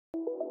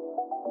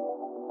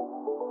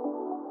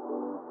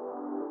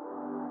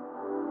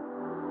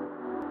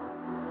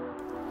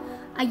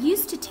I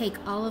used to take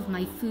all of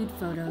my food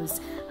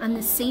photos on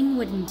the same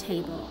wooden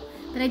table,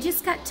 but I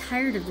just got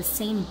tired of the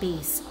same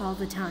base all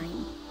the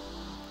time.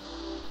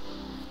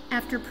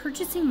 After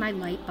purchasing my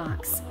light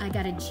box, I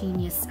got a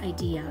genius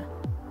idea.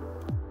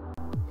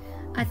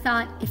 I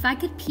thought if I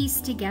could piece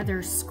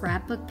together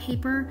scrapbook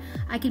paper,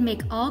 I could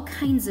make all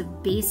kinds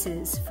of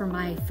bases for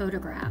my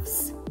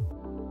photographs.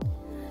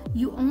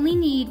 You only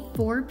need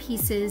 4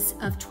 pieces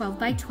of 12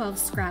 by 12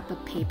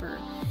 scrapbook paper.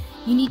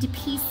 You need to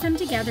piece them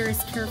together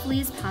as carefully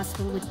as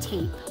possible with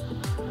tape.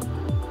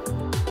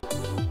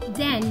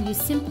 Then you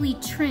simply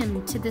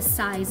trim to the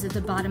size of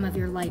the bottom of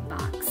your light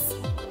box.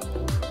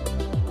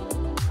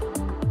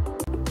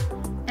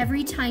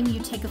 Every time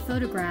you take a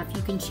photograph,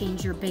 you can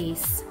change your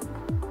base.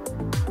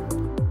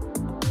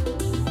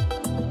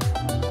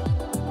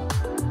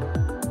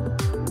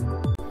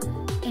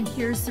 And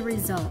here's the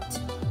result.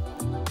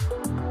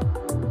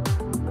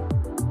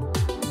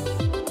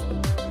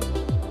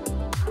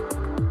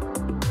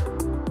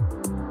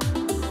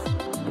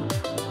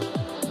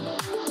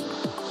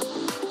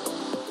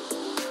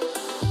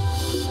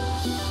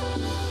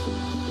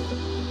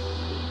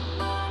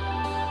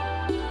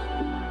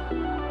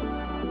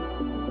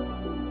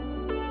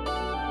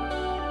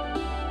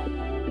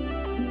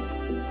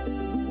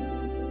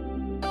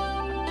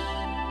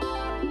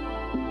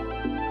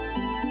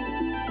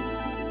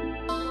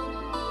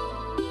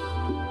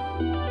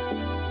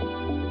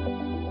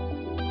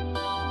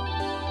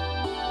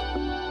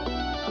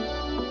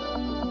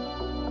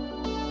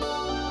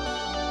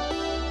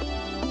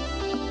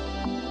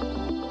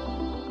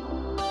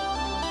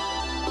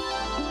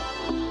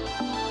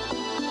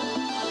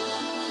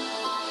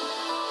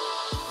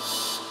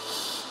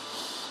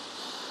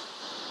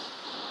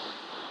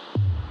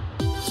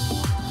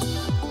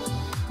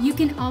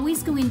 You can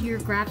always go into your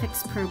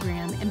graphics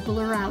program and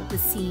blur out the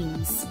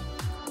seams.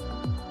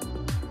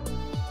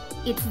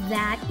 It's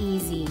that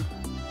easy.